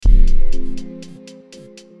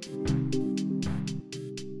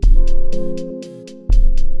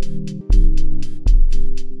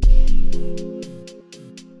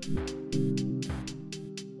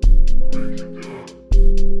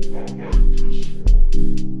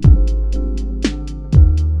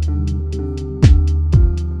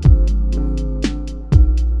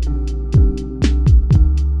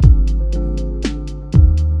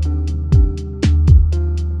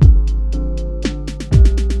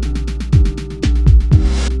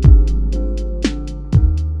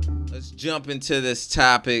jump into this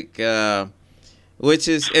topic, which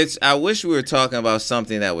is it's. I wish we were talking about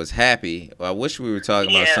something that was happy. I wish we were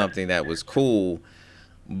talking about Yeah. something that was cool,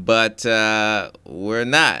 but we're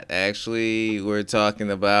not. Actually, we're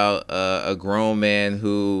talking about a grown man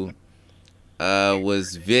who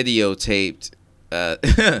was videotaped. Uh,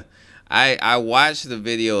 I watched the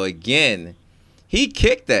video again. He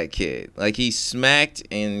kicked that kid. Like he smacked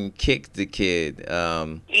and kicked the kid.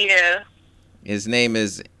 Yeah. His name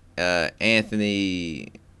is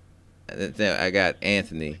Anthony. I got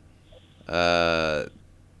Anthony. Uh,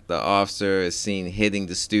 the officer is seen hitting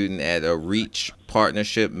the student at a Reach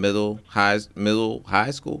Partnership middle high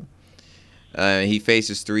school. He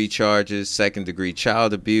faces 3 charges: second-degree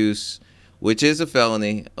child abuse, which is a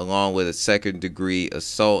felony, along with a second-degree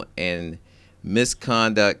assault and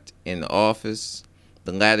misconduct in office.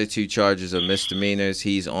 The latter 2 charges are misdemeanors.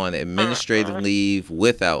 He's on administrative Uh-uh. leave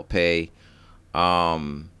without pay.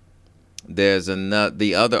 Um, there's another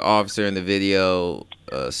the other officer in the video,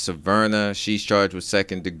 Saverna. She's charged with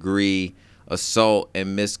second-degree assault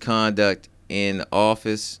and misconduct in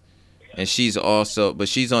office, and she's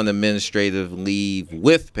on administrative leave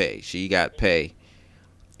with pay. She got pay.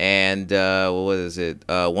 And what is it?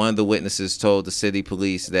 One of the witnesses told the city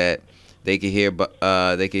police that they could hear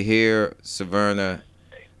Saverna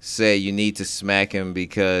say, "You need to smack him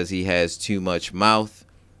because he has too much mouth."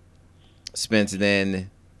 Spence then,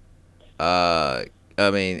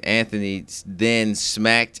 Anthony then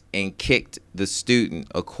smacked and kicked the student,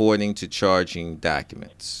 according to charging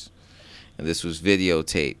documents. And this was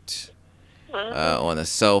videotaped Mhm. on a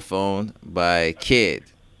cell phone by a kid.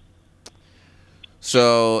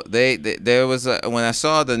 So there was when I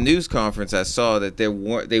saw the news conference, I saw that they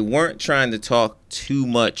weren't trying to talk too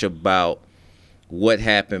much about what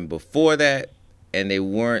happened before that, and they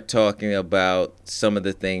weren't talking about some of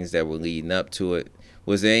the things that were leading up to it.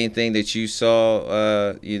 Was there anything that you saw,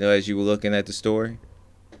 as you were looking at the story?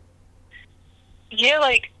 Yeah,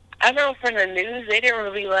 like I know from the news they didn't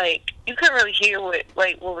really you couldn't really hear what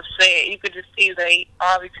was said. You could just see they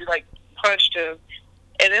obviously punched him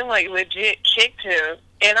and then legit kicked him.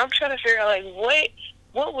 And I'm trying to figure out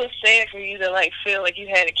what was said for you to feel like you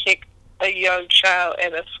had to kick a young child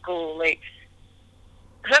at a school.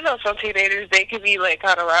 'Cause I know some teenagers they could be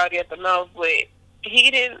kind of rowdy at the mouth, but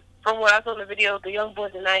he didn't. From what I saw in the video, the young boy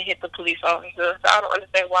did not hit the police officer. So I don't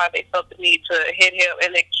understand why they felt the need to hit him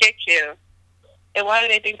and then kick him. And why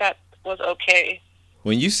did they think that was okay?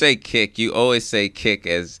 When you say kick, you always say kick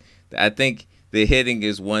as I think the hitting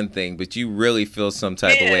is one thing, but you really feel some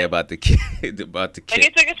type of way Yeah. about the kick. About the Like, it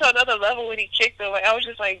kick. took it to another level when he kicked him. I was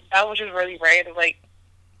just really random.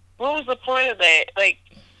 What was the point of that?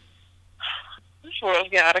 This world's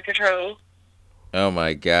getting out of control. Oh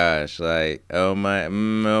my gosh! Oh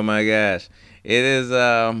my gosh! It is.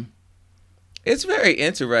 It's very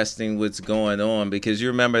interesting what's going on because you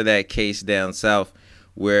remember that case down south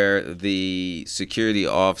where the security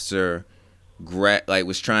officer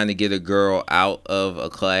was trying to get a girl out of a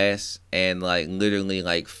class and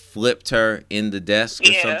literally flipped her in the desk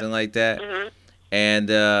or Yeah. something like that. Mhm.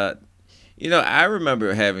 And I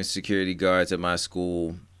remember having security guards at my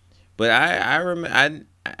school, but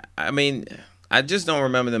I mean, I just don't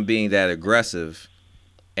remember them being that aggressive.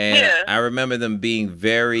 And Yeah. I remember them being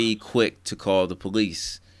very quick to call the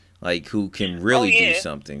police, who can Oh really do yeah.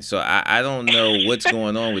 something. So I don't know what's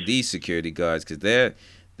going on with these security guards because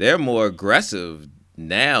they're more aggressive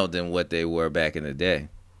now than what they were back in the day.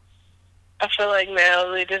 I feel like now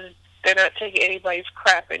they're not taking anybody's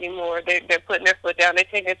crap anymore. They're putting their foot down. They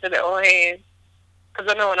take it to their own hands. Because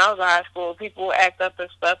I know when I was in high school, people would act up and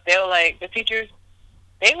stuff. They were the teachers,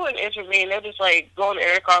 they wouldn't intervene. They'll just go on the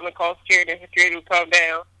intercom and call security, and security would come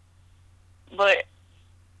down. But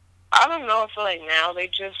I don't know. I feel like now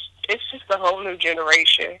it's just a whole new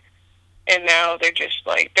generation. And now they're just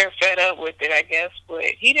they're fed up with it, I guess. But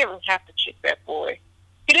he didn't have to kick that boy.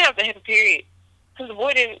 He didn't have to hit him, period. Because the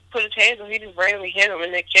boy didn't put his hands on him. He just randomly hit him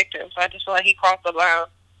and then kicked him. So I just feel like he crossed the line.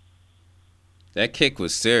 That kick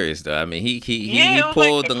was serious though. I mean, Yeah, he it was like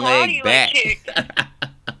pulled a the leg karate back. kick.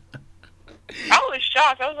 I was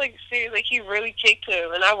shocked. I was serious, he really kicked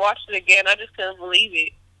him. And I watched it again. I just couldn't believe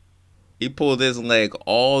it. He pulled his leg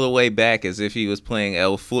all the way back as if he was playing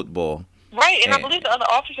L football. Right, and I And believe the other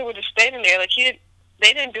officer was just standing there.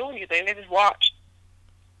 They didn't do anything. They just watched.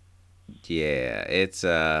 yeah, it's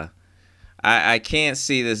I can't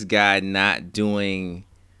see this guy not doing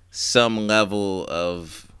some level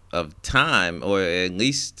of time or at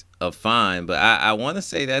least a fine, but I want to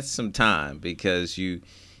say that's some time because you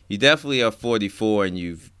definitely are 44 and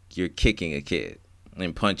you're kicking a kid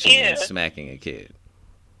and punching and Yeah. smacking a kid.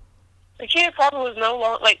 The kid probably was no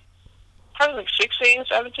longer, probably like 16,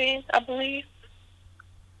 17, I believe.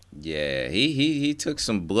 Yeah, he took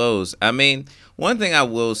some blows. I mean, one thing I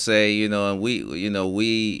will say, and we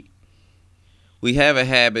have a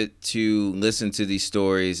habit to listen to these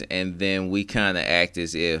stories, and then we kind of act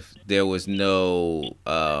as if there was no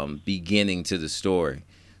beginning to the story.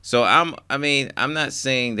 So I'm not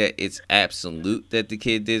saying that it's absolute that the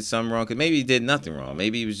kid did something wrong, because maybe he did nothing wrong.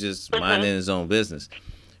 Maybe he was just Mhm. minding his own business.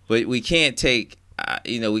 But we can't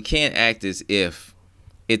we can't act as if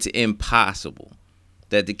it's impossible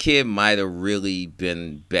that the kid might have really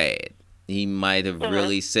been bad. He might have Mhm.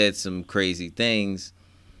 really said some crazy things.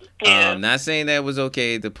 Yeah. Not saying that it was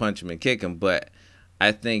okay to punch him and kick him, but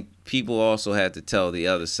I think people also have to tell the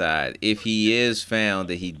other side. If he is found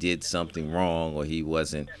that he did something wrong or he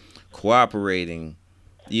wasn't cooperating,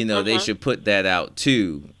 they Mhm. should put that out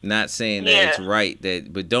too. Not saying that it's Yeah. right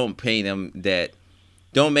that, but don't paint him that.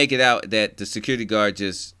 Don't make it out that the security guard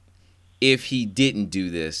just, if he didn't do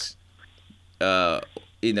this, uh,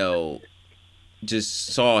 you know, just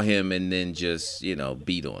saw him and then just beat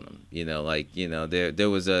on him. There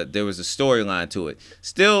was a storyline to it.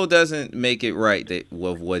 Still doesn't make it right that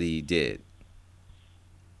of what he did.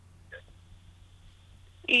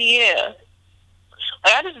 Yeah.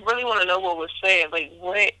 Like, I just really want to know what was said. Like,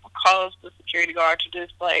 what caused the security guard to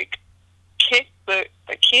just like kick the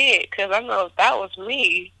kid? Because I know if that was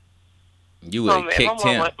me. You would Oh have man, kicked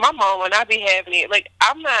him. my mom would not be having it. Like,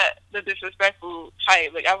 I'm not the disrespectful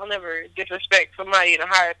type. Like, I will never disrespect somebody in a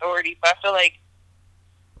higher authority. But I feel like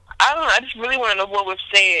I don't know. I just really want to know what was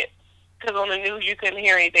said. Because on the news you couldn't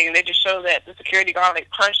hear anything, and they just showed that the security guard like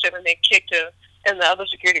punched him and then kicked him, and the other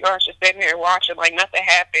security guards just standing there watching like nothing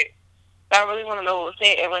happened. So I really want to know what was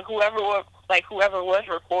said, and like whoever was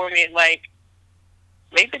recording, like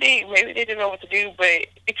maybe they didn't know what to do, but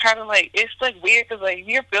it kind of like it's like weird because like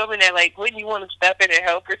you're filming that, like wouldn't you want to step in and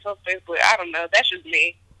help or something? But I don't know. That's just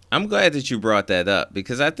me. I'm glad that you brought that up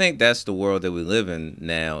because I think that's the world that we live in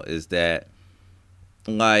now. Is that,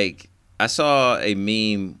 like, I saw a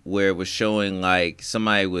meme where it was showing like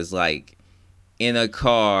somebody was like in a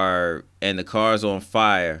car and the car's on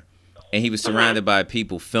fire and he was Mhm. surrounded by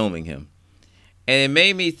people filming him. And it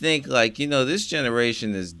made me think, like, this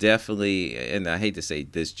generation is definitely, and I hate to say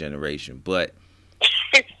this generation, but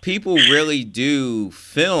people really do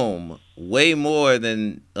film way more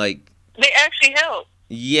than, like, They actually help.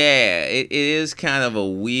 yeah, it is kind of a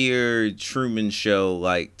weird Truman Show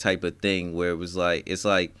like type of thing where it was like, it's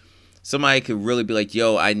like somebody could really be like,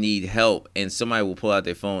 yo, I need help, and somebody will pull out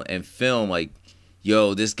their phone and film like,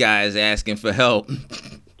 yo, this guy is asking for help.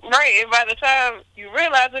 Right, and by the time you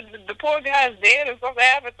realize that the poor guy is dead or something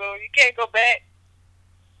happened to him, you can't go back.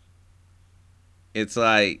 It's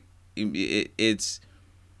like it's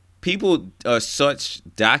people are such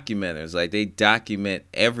documenters, like they document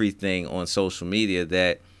everything on social media,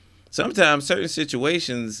 that sometimes certain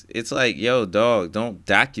situations it's like, yo, dog, don't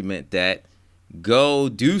document that, go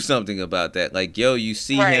do something about that. Like, yo, you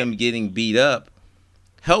see Right. him getting beat up,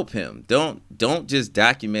 help him. Don't just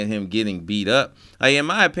document him getting beat up. Like, in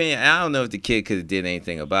my opinion, I don't know if the kid could have did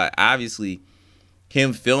anything about it. Obviously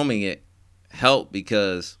him filming it helped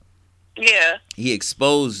because Yeah. he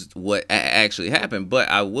exposed what actually happened. But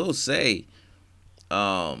I will say,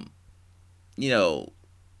 um, you know,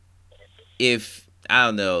 if I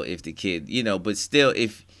don't know if the kid, but still,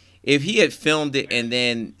 if he had filmed it and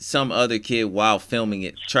then some other kid while filming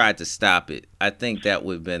it tried to stop it, I think that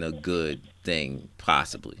would have been a good thing,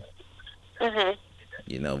 possibly. Mhm.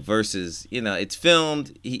 Versus, it's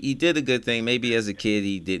filmed. He did a good thing. Maybe as a kid,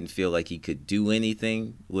 he didn't feel like he could do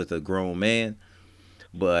anything with a grown man.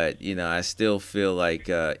 But, I still feel like,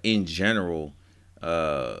 in general,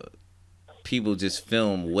 uh, people just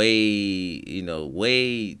film way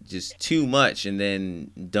just too much and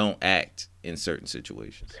then don't act in certain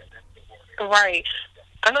situations. Right.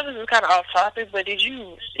 I know this is kind of off topic, but did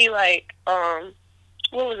you see like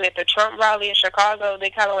what was it? The Trump rally in Chicago. They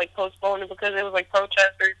kind of like postponed it because it was like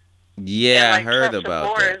protesters and Yeah, I like heard Trump about that.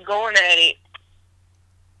 supporters going at it.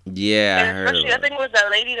 Yeah, I And heard especially, I about it. think it was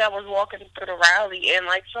that lady that was walking through the rally, and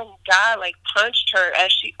like some guy like punched her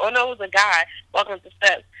as she. Oh no, it was a guy walking up the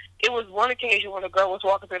steps. It was one occasion when a girl was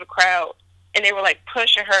walking through the crowd, and they were like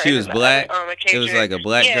pushing her, She and was then the other black. It was occasion, like a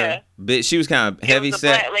black girl. yeah, But she was kind of it was heavy the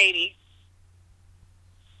set. black lady.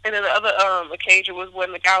 And then the other occasion was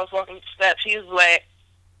when the guy was walking up the steps. He was black.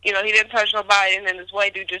 You know, he didn't touch nobody, and then this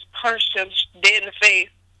white dude just punched him dead in the face.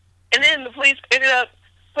 And then the police ended up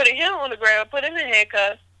putting him on the ground, put him in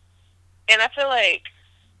handcuffs. And I feel like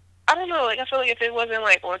I don't know. Like, I feel like if it wasn't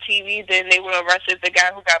like on TV, then they would have arrested the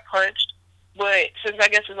guy who got punched. But since I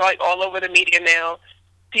guess it's like all over the media now,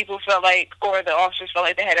 people felt like, or the officers felt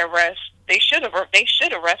like they had to arrest they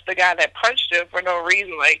should arrest the guy that punched him for no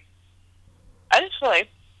reason. Like, I just feel like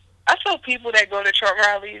I feel people that go to Trump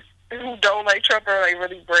rallies who don't like Trump are like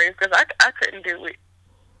really brave because I couldn't do it.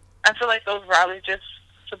 I feel like those rallies just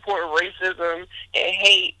support racism and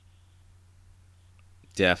hate.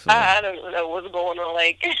 Definitely. I don't know what's going on.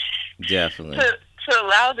 Like, Definitely. to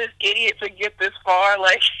allow this idiot to get this far,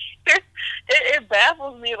 like, it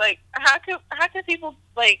baffles me. Like, how can people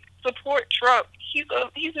like support Trump? He's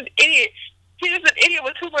an idiot. He's just an idiot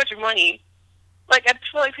with too much money. Like, I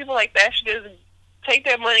feel like people like that should just take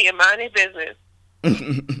their money and mind their business.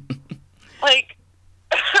 Like,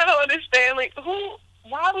 I don't understand. Like, who?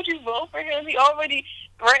 Why would you vote for him? He already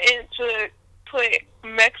threatened to put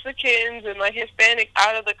Mexicans and like Hispanics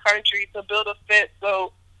out of the country to build a fence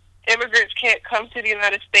so immigrants can't come to the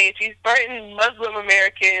United States. He's threatened Muslim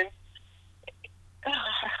Americans.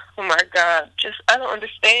 Oh my God! Just I don't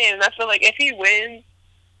understand. I feel like if he wins,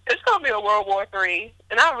 it's gonna be a World War III,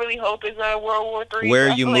 and I really hope it's not a World War III. Where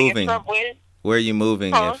are I you feel like if moving? Trump wins, Where are you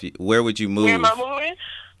moving? huh? If you, where would you Where am I move? moving?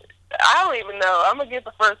 I don't even know. I'm gonna get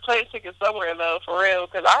the first plane ticket somewhere though, for real,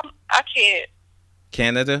 because I can't.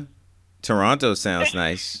 Canada? Toronto sounds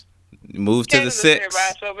nice. Move to the Canada's nearby,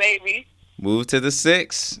 six. so maybe. Move to the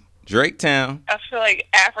six. Drake Town. I feel like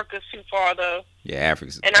Africa's too far though, Yeah,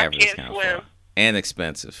 Africa's and I Africa's can't kind of swim. far and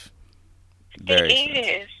expensive. It Very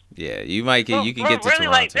expensive. is. Yeah, you might get you can get to Really,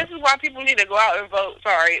 like, Toronto. this is why people need to go out and vote.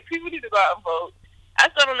 Sorry, people need to go out and vote. I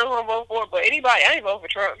still don't know who I'm voting for, but anybody, I ain't voting for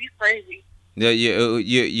Trump. He's crazy. No,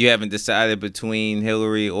 you haven't decided between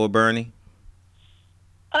Hillary or Bernie.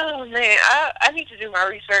 Oh man, I need to do my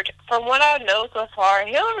research. From what I know so far,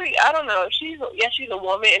 Hillary, I don't know. She's a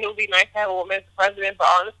woman, and it would be nice to have a woman as president. But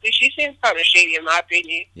honestly, she seems kind of shady in my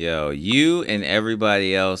opinion. Yo, you and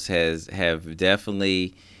everybody else have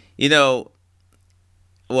definitely, you know.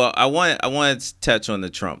 Well, I want to touch on the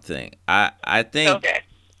Trump thing. I think Okay.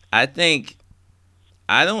 I think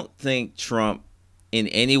I don't think Trump in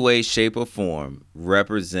any way, shape, or form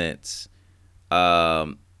represents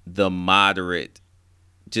the moderate,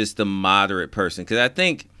 just the moderate person. Because I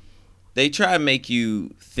think they try to make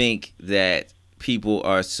you think that people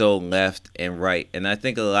are so left and right, and I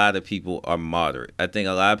think a lot of people are moderate. I think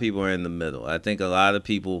a lot of people are in the middle. I think a lot of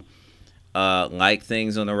people like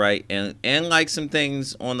things on the right and like some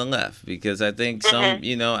things on the left because I think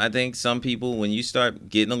Mhm. I think some people when you start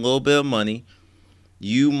getting a little bit of money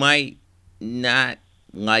you might not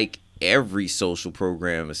like every social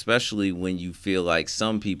program, especially when you feel like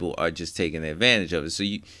some people are just taking advantage of it. So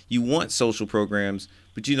you want social programs,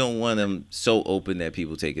 but you don't want them so open that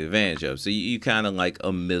people take advantage of. So you kind of like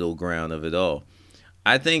a middle ground of it all.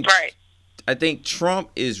 I think Right. I think Trump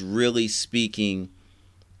is really speaking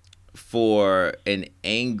for an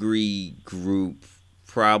angry group,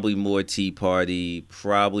 probably more Tea Party,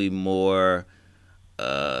 probably more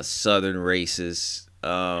Southern racists,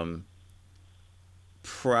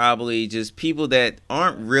 probably just people that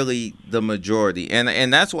aren't really the majority,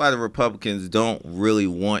 and that's why the Republicans don't really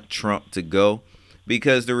want Trump to go,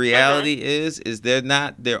 because the Mhm. reality is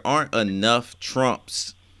there aren't enough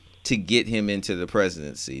Trumps to get him into the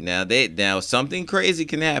presidency. Now something crazy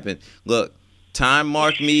can happen. Look, time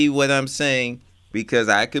mark me what I'm saying because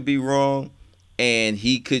I could be wrong and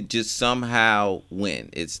he could just somehow win.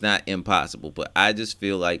 It's not impossible, but I just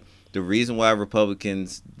feel like the reason why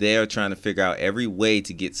Republicans they're trying to figure out every way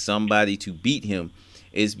to get somebody to beat him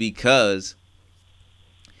is because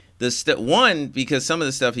because some of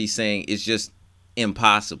the stuff he's saying is just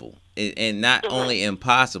impossible. And not Mhm. only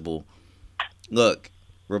impossible, look,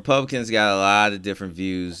 Republicans got a lot of different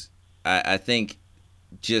views. I think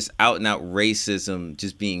just out and out racism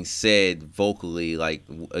just being said vocally, like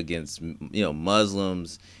against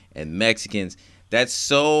Muslims and Mexicans, that's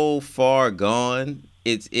so far gone.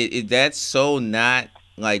 That's so not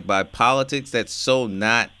like by politics. That's so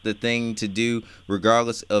not the thing to do,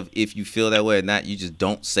 regardless of if you feel that way or not. You just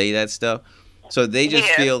don't say that stuff. So they just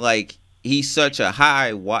Yeah. feel like he's such a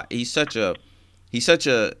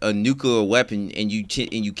nuclear weapon, and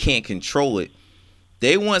you can't control it.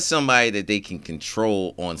 They want somebody that they can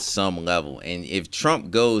control on some level. And if Trump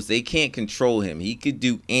goes, they can't control him. He could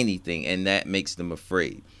do anything, and that makes them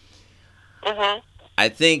afraid. Mhm. I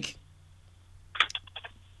think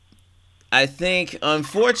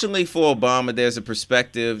unfortunately for Obama, there's a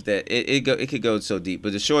perspective that it could go so deep.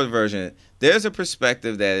 But the short version, there's a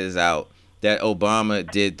perspective that is out that Obama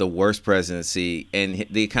did the worst presidency, and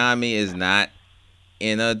the economy is not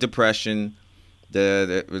in a depression.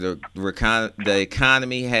 The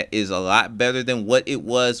economy is a lot better than what it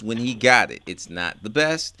was when he got it. It's not the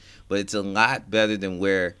best, but it's a lot better than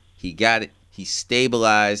where he got it. He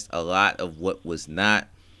stabilized a lot of what was not.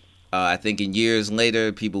 I think in years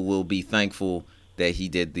later, people will be thankful that he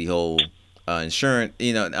did the whole insurance.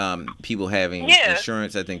 People having Yeah.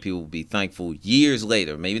 insurance. I think people will be thankful years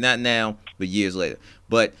later. Maybe not now, but years later.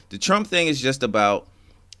 But the Trump thing is just about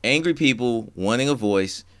angry people wanting a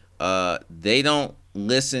voice. They don't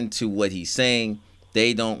listen to what he's saying.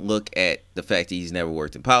 They don't look at the fact that he's never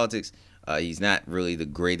worked in politics. He's not really the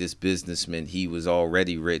greatest businessman. He was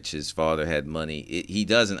already rich. His father had money. He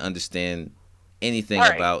doesn't understand anything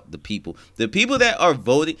Right. about the people. The people that are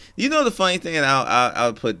voting. You know the funny thing, and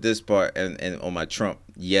I'll put this part and on my Trump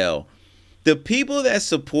yell. The people that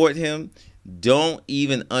support him don't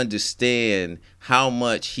even understand how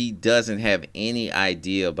much he doesn't have any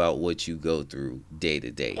idea about what you go through day to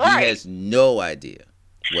day. He Right. has no idea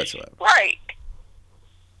whatsoever. Right.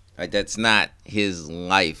 Like that's not his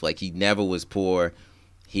life. Like he never was poor.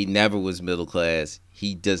 He never was middle class.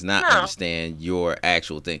 He does not No. understand your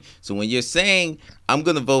actual thing. So when you're saying I'm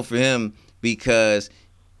gonna vote for him because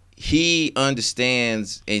he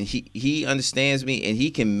understands and he understands me and he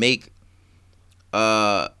can make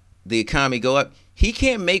the economy go up. He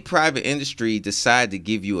can't make private industry decide to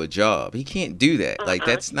give you a job. He can't do that. Like Mm-mm.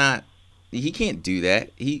 that's not. He can't do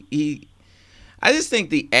that. He. I just think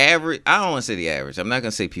the average. I don't want to say the average. I'm not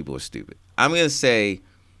gonna say people are stupid. I'm gonna say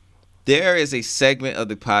there is a segment of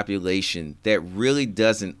the population that really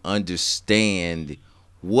doesn't understand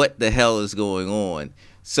what the hell is going on.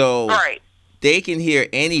 So Right. they can hear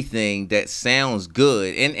anything that sounds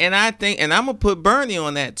good. And I think and I'm gonna put Bernie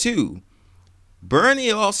on that too. Bernie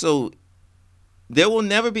also there will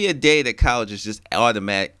never be a day that college is just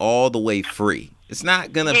automatic all the way free. It's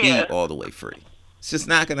not gonna be Yeah. all the way free. It's just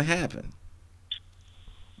not gonna happen.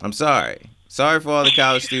 I'm sorry. Sorry for all the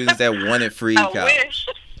college students that wanted free I wish. college.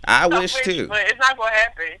 I I wish wish, too. but it's not gonna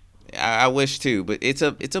happen. I wish too. But it's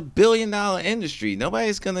a $1 billion industry.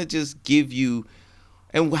 Nobody's gonna just give you.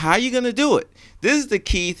 And how are you gonna do it? This is the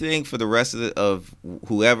key thing for the rest of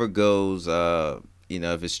whoever goes.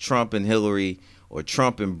 If it's Trump and Hillary or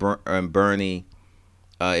Trump and Bernie.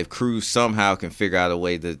 If Cruz somehow can figure out a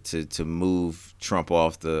way to move Trump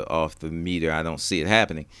off the meter, I don't see it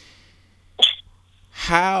happening.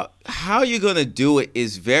 How you're gonna do it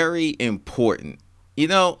is very important.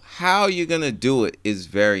 How you're gonna do it is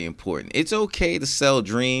very important. It's okay to sell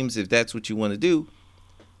dreams if that's what you want to do.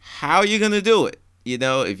 How are you gonna do it?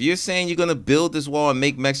 If you're saying you're gonna build this wall and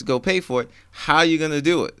make Mexico pay for it, how are you gonna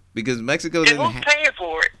do it? Because Mexico And doesn't who's have. paying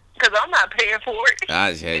for it? Because I'm not paying for I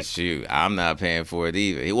it. said, shoot, I'm not paying for it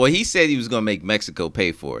either. Well, he said he was going to make Mexico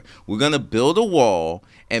pay for it. We're going to build a wall,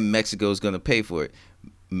 and Mexico's going to pay for it.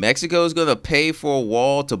 Mexico's going to pay for a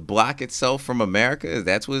wall to block itself from America?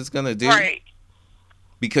 That's what it's going to do? Right.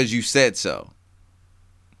 Because you said so.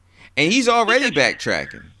 And he's He already just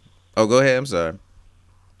backtracking. Oh, go ahead. I'm sorry.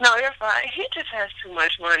 no, you're fine. He just has too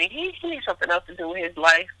much money. He needs something else to do with his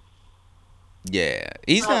life. Yeah.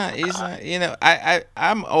 He's Oh not, my he's god. not,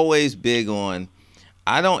 I'm always big on,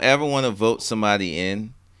 I don't ever want to vote somebody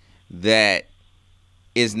in that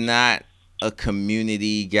is not a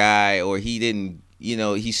community guy or he didn't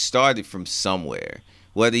he started from somewhere,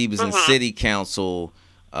 whether he was in Mhm. city council,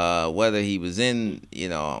 whether he was in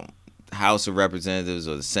House of Representatives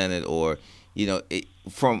or the Senate or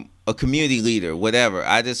from a community leader, whatever.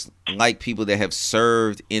 I just like people that have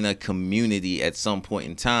served in a community at some point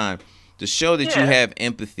in time to show that you Yeah. have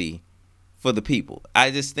empathy for the people.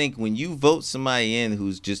 I just think when you vote somebody in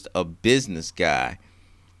who's just a business guy,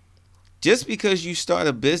 just because you start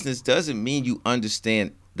a business doesn't mean you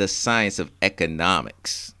understand the science of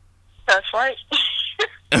economics. That's right.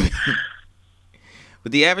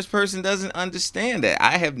 But the average person doesn't understand that.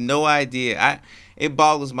 I have no idea. It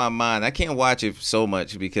boggles my mind. I can't watch it so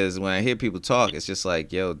much because when I hear people talk, it's just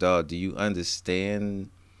like, yo, dog, do you understand?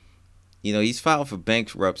 He's filed for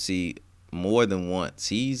bankruptcy more than once.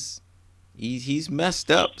 He's messed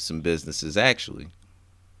up some businesses actually.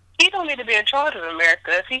 He don't need to be in charge of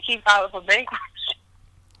America if he keeps filing for bankruptcy.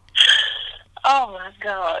 Oh my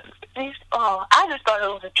god. I just thought it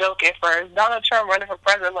was a joke at first. Donald Trump running for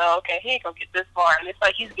president, like, okay, he ain't gonna get this far, and it's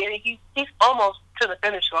like he's almost to the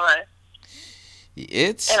finish line.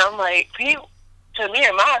 It's And I'm like, to me,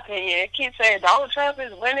 in my opinion, it keeps saying Donald Trump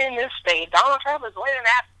is winning this state, Donald Trump is winning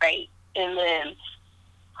that state, and then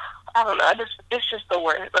I don't know. It's just the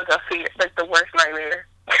worst, like a fear, like the worst nightmare.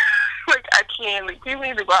 Like I can't. Like people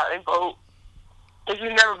need to go out and vote. If you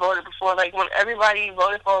never voted before, like when everybody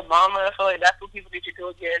voted for Obama, I feel like that's what people need to do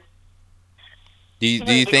again. do People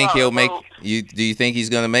you need to go think out he'll and make vote. you do you think he's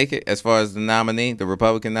gonna make it as far as the nominee, the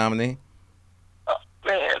Republican nominee? Oh,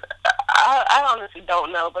 man, I honestly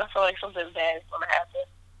don't know, but I feel like something bad is gonna happen.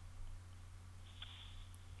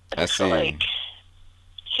 I I just feel see. like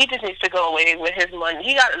he just needs to go away with his money.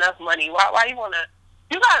 He got enough money. Why you wanna?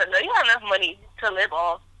 You got enough money to live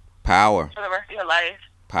off Power, for the rest of your life.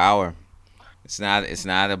 power. It's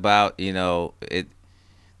not about it.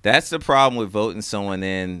 That's the problem with voting someone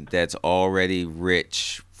in that's already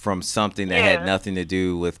rich from something that had Yeah. nothing to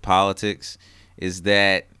do with politics. Is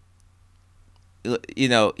that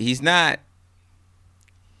he's not,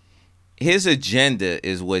 his agenda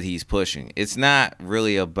is what he's pushing. It's not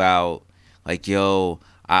really about like, yo,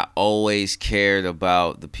 I always cared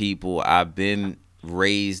about the people. I've been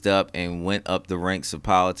raised up and went up the ranks of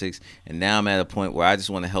politics, and now I'm at a point where I just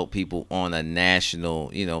want to help people on a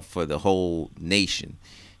national, for the whole nation.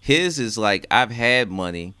 His is like, I've had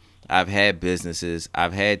money, I've had businesses,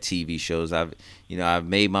 I've had TV shows, I've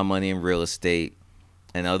made my money in real estate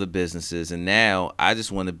and other businesses, and now I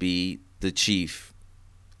just want to be the chief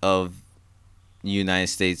of United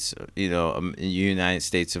States, United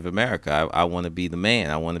States of America. I want to be the man.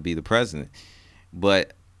 I want to be the president.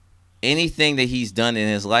 But anything that he's done in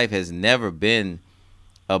his life has never been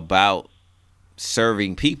about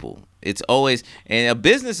serving people. It's always, and a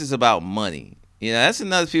business is about money. That's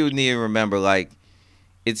another people need to remember. Like,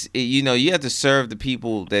 you have to serve the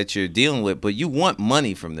people that you're dealing with, but you want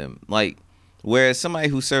money from them. Like, whereas somebody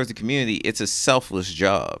who serves the community, it's a selfless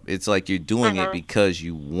job. It's like you're doing it Mhm. because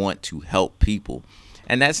you want to help people.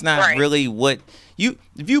 And that's not Right. really what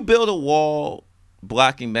if you build a wall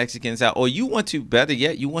blocking Mexicans out, or you want to, better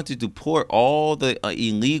yet, you want to deport all the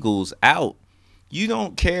illegals out, you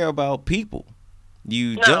don't care about people.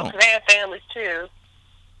 You No, don't. 'cause they have families too.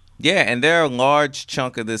 Yeah, and they're a large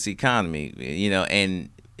chunk of this economy, and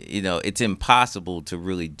it's impossible to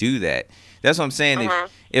really do that. That's what I'm saying. If Mhm.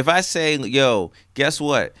 if I say, yo, guess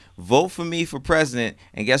what? Vote for me for president,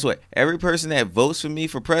 and guess what? Every person that votes for me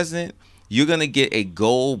for president, you're gonna get a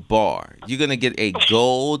gold bar. You're gonna get a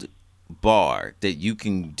gold bar that you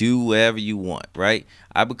can do whatever you want, right?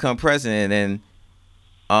 I become president,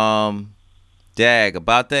 and dag,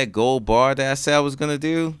 about that gold bar that I said I was gonna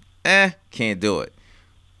do, can't do it.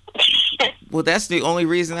 Well, that's the only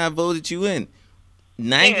reason I voted you in.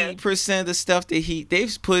 Yeah. 90% of the stuff that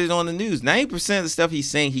they've put it on the news. 90% of the stuff he's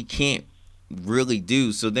saying he can't really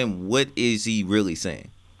do. So then what is he really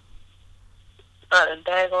saying? Not a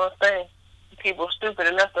daggone thing. People stupid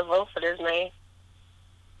enough to vote for this man.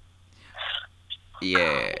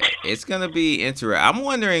 Yeah, it's gonna be interesting. I'm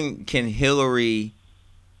wondering, can Hillary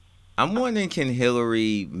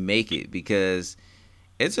make it? Because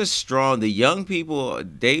it's a strong, the young people,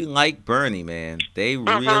 they like Bernie, man. They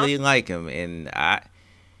Mhm. really like him. And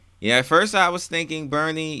at first I was thinking,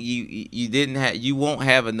 Bernie, you didn't have, you won't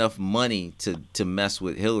have enough money to mess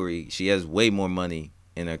with Hillary. She has way more money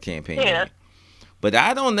in her campaign than Yeah. you. But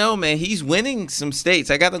I don't know, man. He's winning some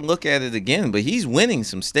states. I got to look at it again, but he's winning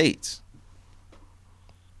some states.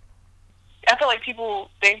 I feel like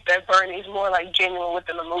people think that Bernie's more like genuine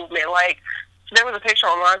within the movement. Like there was a picture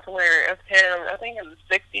online somewhere of him, I think in the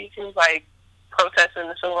 '60s, he was like protesting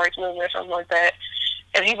the civil rights movement or something like that.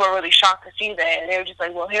 And people were really shocked to see that. And they were just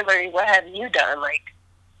like, well, Hillary, what have you done? Like,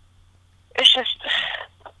 it's just,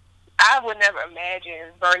 I would never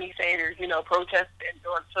imagine Bernie Sanders, protesting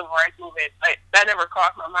during the civil rights movement. Like, that never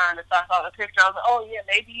crossed my mind until I saw the picture. I was like, oh, yeah,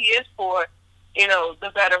 maybe he is for,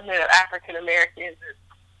 the betterment of African Americans and,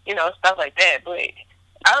 stuff like that. But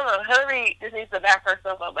I don't know. Hillary just needs to back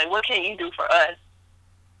herself up. Like, what can you do for us?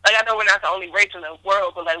 Like, I know we're not the only race in the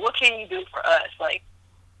world, but, like, what can you do for us? Like,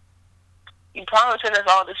 you promising us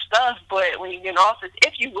all this stuff, but when you get in office,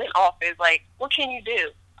 if you win office, like, what can you do?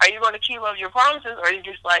 Are you going to keep up your promises, or are you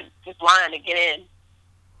just lying to get in?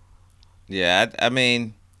 Yeah, I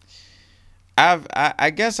mean,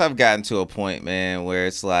 I guess I've gotten to a point, man, where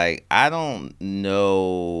it's like I don't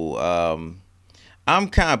know. I'm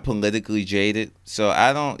kind of politically jaded, so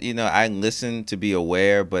I don't. I listen to be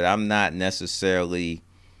aware, but I'm not necessarily.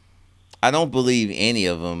 I don't believe any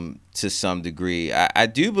of them to some degree. I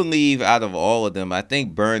do believe out of all of them, I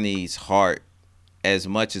think Bernie's heart, as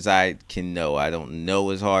much as I can know, I don't know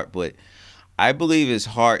his heart, but I believe his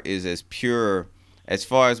heart is as pure as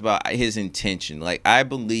far as about his intention. Like, I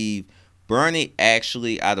believe Bernie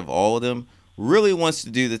actually, out of all of them, really wants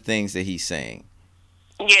to do the things that he's saying.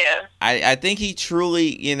 Yeah. I think he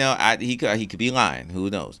truly, he could be lying.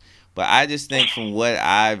 Who knows? But I just think from what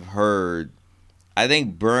I've heard, I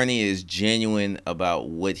think Bernie is genuine about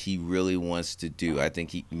what he really wants to do. I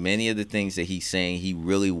think many of the things that he's saying he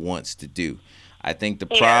really wants to do. I think the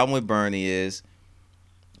Yeah. problem with Bernie is,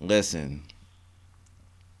 listen,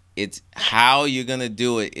 it's how you're gonna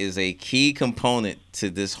do it is a key component to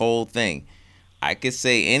this whole thing. I could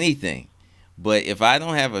say anything, But if I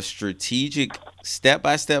don't have a strategic step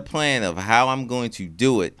by step plan of how I'm going to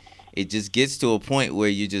do it, it just gets to a point where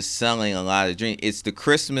you're just selling a lot of dreams. It's the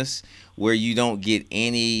Christmas where you don't get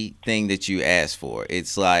anything that you ask for.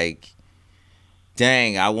 It's like,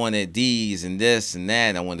 dang, I wanted these and this and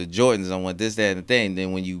that. I wanted Jordans. I want this, that, and the thing.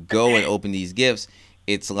 Then when you go and open these gifts,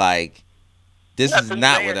 it's like, this is Nothing's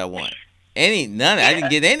not what there. I want. None. I didn't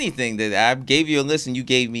Yeah. get anything that I gave you a list, and you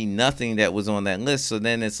gave me nothing that was on that list. So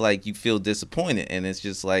then it's like you feel disappointed, and it's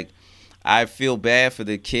just like I feel bad for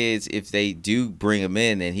the kids if they do bring him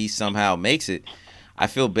in and he somehow makes it. I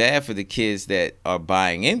feel bad for the kids that are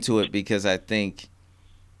buying into it because I think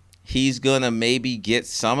he's gonna maybe get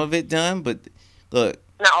some of it done, but look,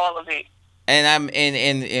 Not all of it. and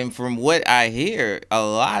and from what I hear, a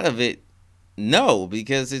lot of it no,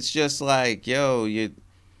 because it's just like, yo, you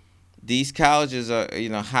these colleges are,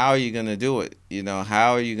 how are you gonna do it?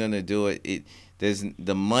 How are you gonna do it? There's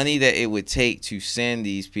the money that it would take to send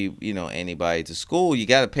these people, anybody to school. You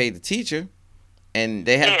got to pay the teacher, and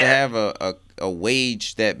they have to Yeah. have a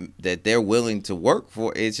wage that they're willing to work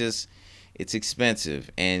for. It's expensive,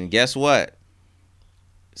 and guess what?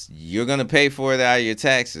 You're gonna pay for it out of your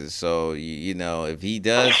taxes. So if he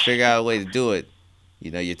does figure out a way to do it,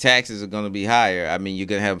 your taxes are gonna be higher. I mean, you're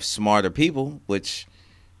gonna have smarter people, which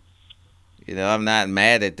I'm not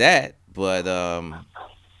mad at that, but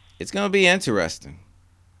it's gonna be interesting.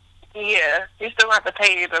 Yeah. You still have to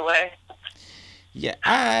pay either way. Yeah,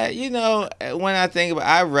 when I think about,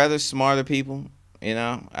 I'd rather smarter people.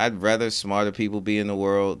 I'd rather smarter people be in the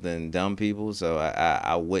world than dumb people. So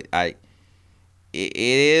I would, it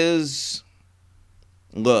is.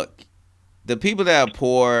 Look, the people that are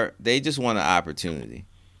poor, they just want an opportunity.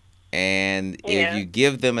 And if Yeah. you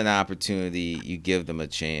give them an opportunity, you give them a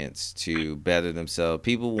chance to better themselves.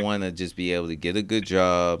 People want to just be able to get a good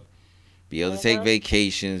job, be able to take Mhm.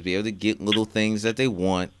 vacations, be able to get little things that they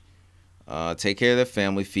want, take care of their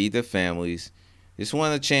family, feed their families. Just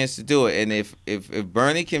want a chance to do it. And if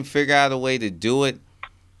Bernie can figure out a way to do it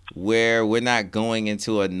where we're not going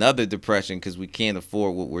into another depression because we can't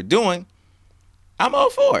afford what we're doing, I'm all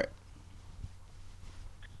for it.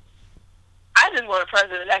 I just want a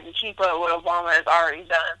president that can keep up what Obama has already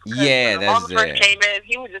done. Because when Yeah, that's Obama first it. came in,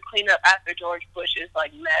 he would just clean up after George Bush's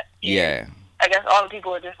mess. And Yeah. I guess all the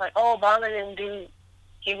people were just like, "Oh, Obama didn't do.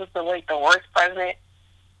 He was the worst president."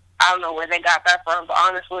 I don't know where they got that from, but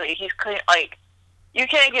honestly, he's clean. You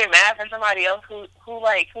can't get mad for somebody else who's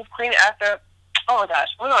cleaning after. Oh my gosh,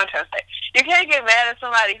 what am I trying to say? You can't get mad at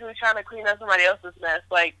somebody who's trying to clean up somebody else's mess.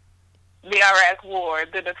 Like the Iraq War,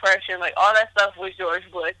 the Depression, all that stuff was George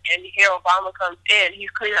Bush. And here Obama comes in,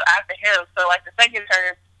 he's cleaning up after him. So the second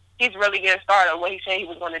term, he's really getting started on what he said he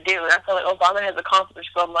was going to do. And I feel like Obama has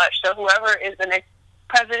accomplished so much. So whoever is the next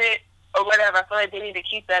president or whatever, I feel like they need to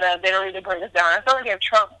keep that up. They don't need to bring us down. I feel like if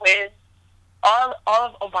Trump wins, all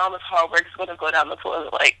of Obama's hard work is going to go down the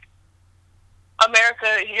toilet.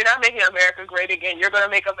 America, you're not making America great again. You're going to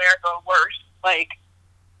make America worse.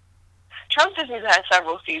 Trump just needs to have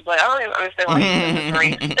several seats. I don't even understand why he's in this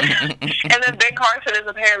race. And then Ben Carson is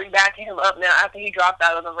apparently backing him up now after he dropped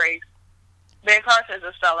out of the race. Ben Carson is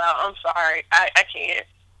a sellout. I'm sorry. I can't.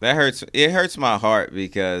 That hurts. It hurts my heart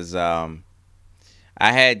because I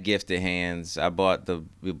had gifted hands. I bought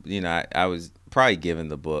I was probably given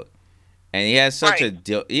the book, and Right. he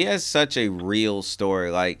has such a real story.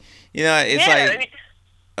 It's Yeah. like,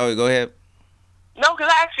 oh, go ahead. No,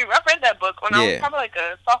 because I read that book when I was Yeah. probably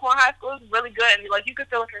a sophomore in high school. It was really good. And you could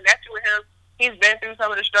feel a connection with him. He's been through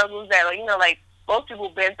some of the struggles that, most people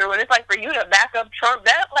have been through. And it's for you to back up Trump,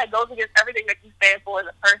 that, goes against everything that you stand for as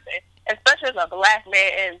a person, especially as a black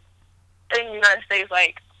man in the United States.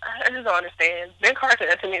 I just don't understand. Ben Carson,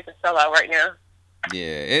 to me, is a sellout right now.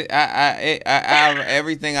 Yeah.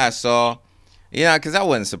 Everything I saw, because I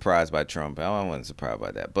wasn't surprised by Trump. I wasn't surprised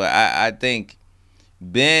by that. But I think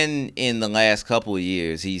Ben, in the last couple of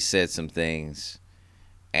years, he said some things,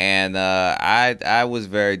 and I was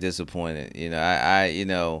very disappointed.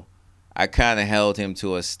 I kind of held him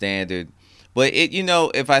to a standard, but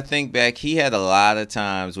if I think back, he had a lot of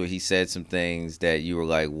times where he said some things that you were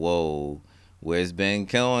like, "Whoa, where's Ben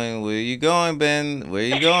going? Where you going, Ben? Where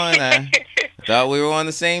you going? I thought we were on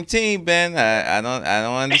the same team, Ben. I don't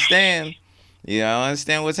understand. I don't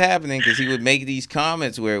understand what's happening," because he would make these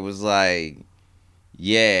comments where it was like,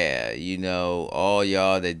 yeah, all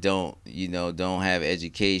y'all that don't have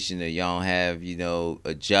education, or y'all don't have,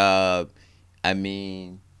 a job. I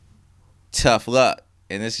mean, tough luck.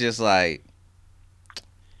 And it's just like,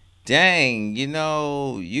 dang,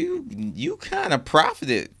 you kind of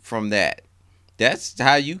profited from that. That's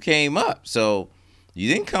how you came up. So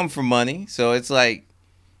you didn't come from money. So it's like,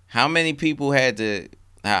 How many people had to?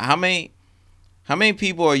 How many? How many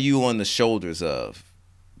people are you on the shoulders of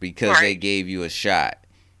because they Right. gave you a shot?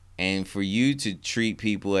 And for you to treat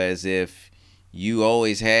people as if you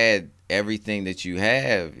always had everything that you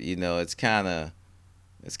have, it's kind of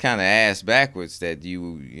ass backwards that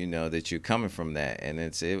that you're coming from that, and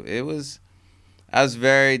it was. I was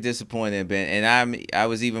very disappointed, Ben, and I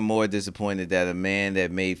was even more disappointed that a man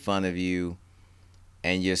that made fun of you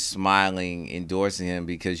and you're smiling, endorsing him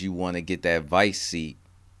because you want to get that vice seat.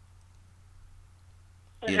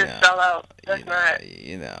 He You just know, sell out. you That's know, not.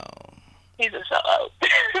 you know. He's a sellout.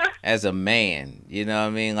 As a man, you know what I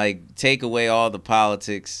mean? Like take away all the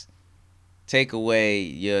politics, take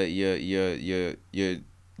away the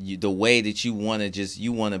way that you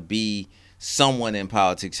want to be someone in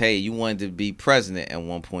politics. Hey, you wanted to be president at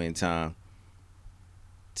one point in time.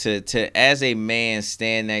 To as a man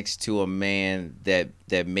stand next to a man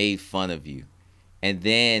that made fun of you and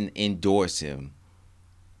then endorse him.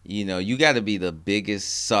 You got to be the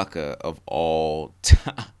biggest sucker of all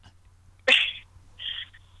time.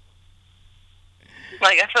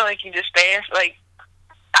 Like I feel like he just stands. Like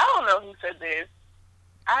I don't know who said this.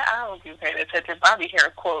 I don't keep paying attention. But I be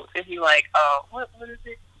hearing quotes. If you like, what is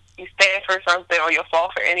it? You stand for something or you'll fall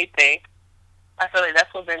for anything. I feel like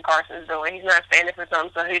that's what Ben Carson's doing. He's not standing for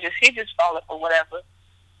something, so he just falling for whatever.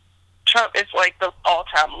 Trump is like the all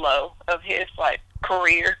time low of his like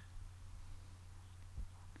career.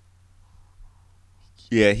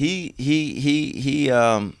 Yeah, he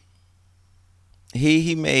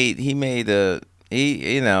made a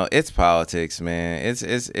it's politics, man.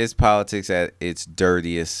 It's politics at its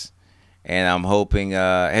dirtiest, and I'm hoping.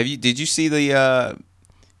 Did you see the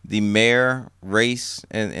mayor race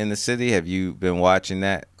in the city? Have you been watching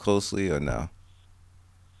that closely or no?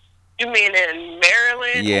 You mean in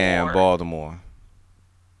Maryland Yeah, in or Baltimore.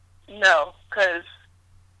 no? Because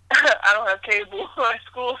I don't have cable or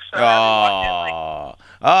school, so I be watching like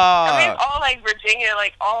Oh, I mean it's oh, all like Virginia,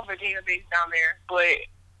 like all Virginia based down there. But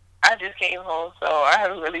I just came home, so I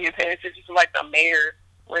haven't really been paying attention to like the mayor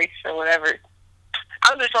race or whatever.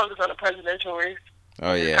 I'm just focused on the presidential race.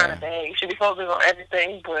 oh It's kind of yeah. thing. You should be focused on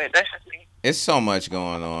everything, but that's just me. It's so much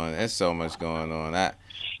going on. It's so much going on.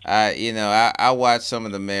 I watch some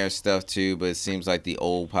of the mayor stuff too, but it seems like the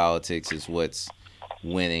old politics is what's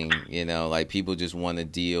winning. Like people just want to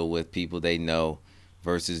deal with people they know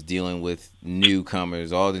versus dealing with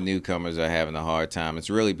newcomers. All the newcomers are having a hard time. It's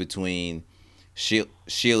really between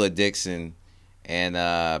Sheila Dixon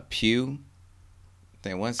and Pugh. I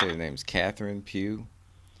think I want to say her name's Catherine Pugh.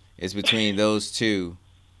 It's between those two,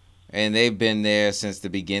 and they've been there since the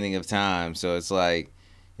beginning of time. So it's like,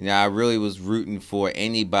 I really was rooting for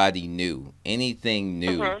anybody new, anything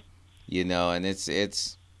new, Mhm. and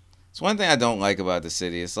it's one thing I don't like about the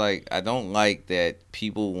city. It's like I don't like that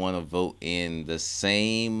people want to vote in the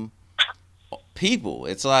same people.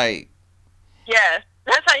 It's like, Yes,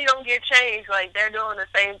 that's how you don't get change. Like they're doing the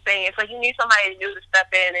same thing. It's like you need somebody new to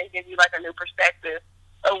step in and give you like a new perspective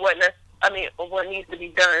of of what needs to be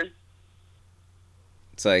done.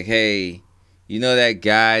 hey, that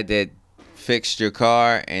guy that fixed your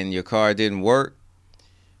car and your car didn't work?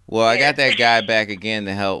 Well, I Yeah. got that guy back again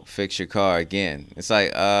to help fix your car again. It's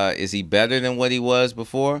like, is he better than what he was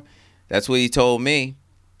before? That's what he told me.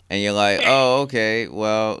 And you're like, oh, okay.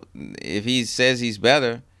 Well, if he says he's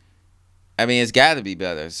better, I mean, it's got to be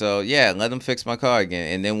better. So yeah, let him fix my car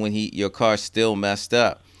again. And then when your car's still messed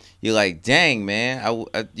up, you're like, dang man,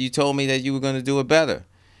 you told me that you were gonna do it better.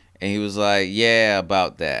 And he was like, yeah,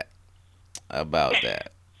 about that.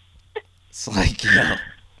 It's like,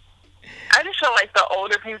 I just feel like the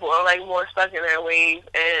older people are like more stuck in their ways,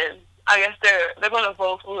 and I guess they're gonna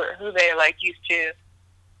vote for who they're like used to.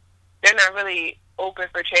 They're not really open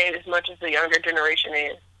for change as much as the younger generation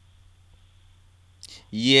is.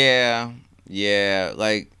 yeah, yeah.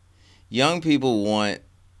 Like young people want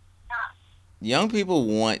young people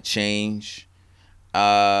want change.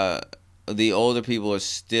 Uh, the older people are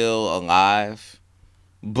still alive,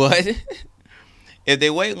 but if they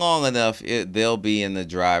wait long enough, they'll be in the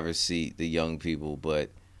driver's seat. The young people, but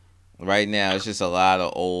right now it's just a lot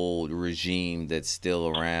of old regime that's still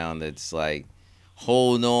around. That's like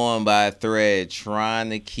holding on by a thread,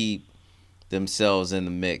 trying to keep themselves in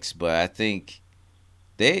the mix. But I think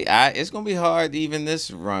it's gonna be hard even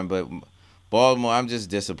this run. But Baltimore, I'm just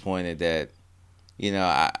disappointed that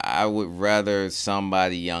I would rather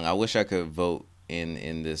somebody young. I wish I could vote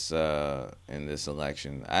in this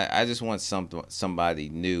election. I just want somebody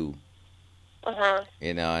new. Uh-huh.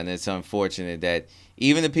 And it's unfortunate that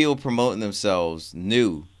even the people promoting themselves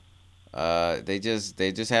new, they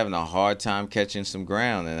just having a hard time catching some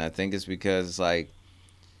ground, and I think it's because it's like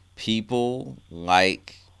people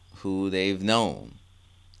like who they've known,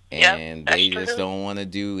 Yep, and that's they just true. don't want to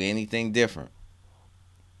do anything different.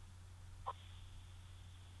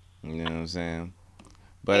 You know what I'm saying?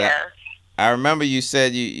 But Yeah. I remember you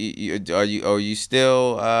said you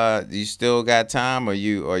still you still got time, or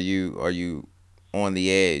you on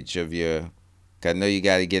the edge of your? 'Cause I know you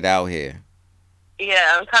got to get out here.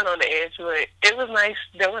 Yeah, I'm kind of on the edge, but it was nice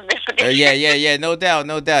doing this Yeah, again. yeah, yeah. No doubt,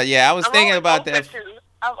 no doubt. Yeah, I was I'm thinking always about open that. to.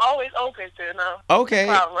 I'm always open to. No, that's the Okay.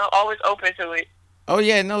 problem. I'm always open to it. Oh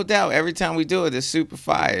yeah, no doubt. Every time we do it, it's super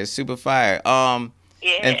fire. It's super fire. And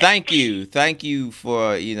Yeah. thank you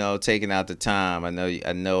for taking out the time. I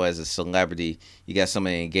know as a celebrity, you got so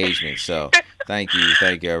many engagements. So thank you. I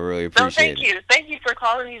really No, appreciate thank it. you. Thank you for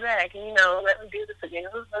calling me back and let me do this again.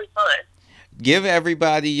 It was really fun. Give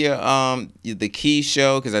everybody the key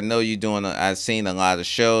show, because I know you're doing. I've seen a lot of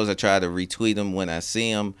shows. I try to retweet them when I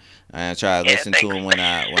see them, and I try to Yeah, listen to thanks. them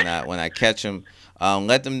when I catch them.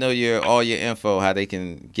 Let them know all your info, how they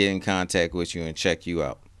can get in contact with you and check you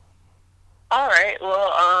out. All right.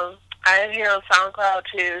 Well, I'm here on SoundCloud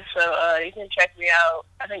too, so you can check me out.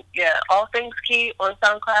 I think All Things Key on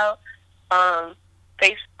SoundCloud. Um,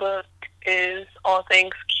 Facebook is All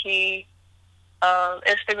Things Key.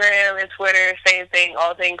 Instagram and Twitter, same thing,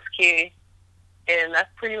 All Things Key. And that's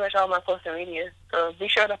pretty much all my social media. So be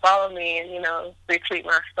sure to follow me and retweet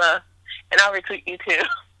my stuff, and I'll retweet you too.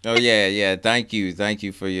 Oh yeah, yeah. Thank you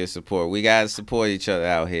for your support. We gotta support each other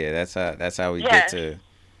out here. That's how we get Yes,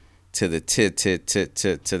 to the to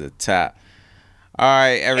the top. All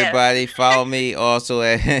right, yes, everybody, follow me also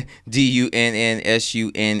at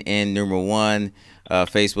DUNNSUNN number one,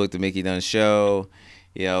 Facebook, The Mickey Dunn Show.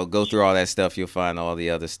 Go through all that stuff. You'll find all the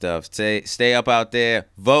other stuff. Stay up out there.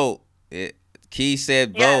 Vote. Key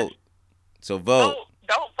said yes. vote, so vote. Vote.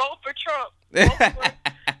 Don't vote for Trump.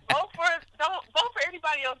 Don't vote for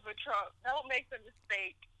anybody else but Trump. Don't make the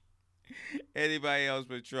mistake. Anybody else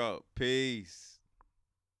but Trump? Peace.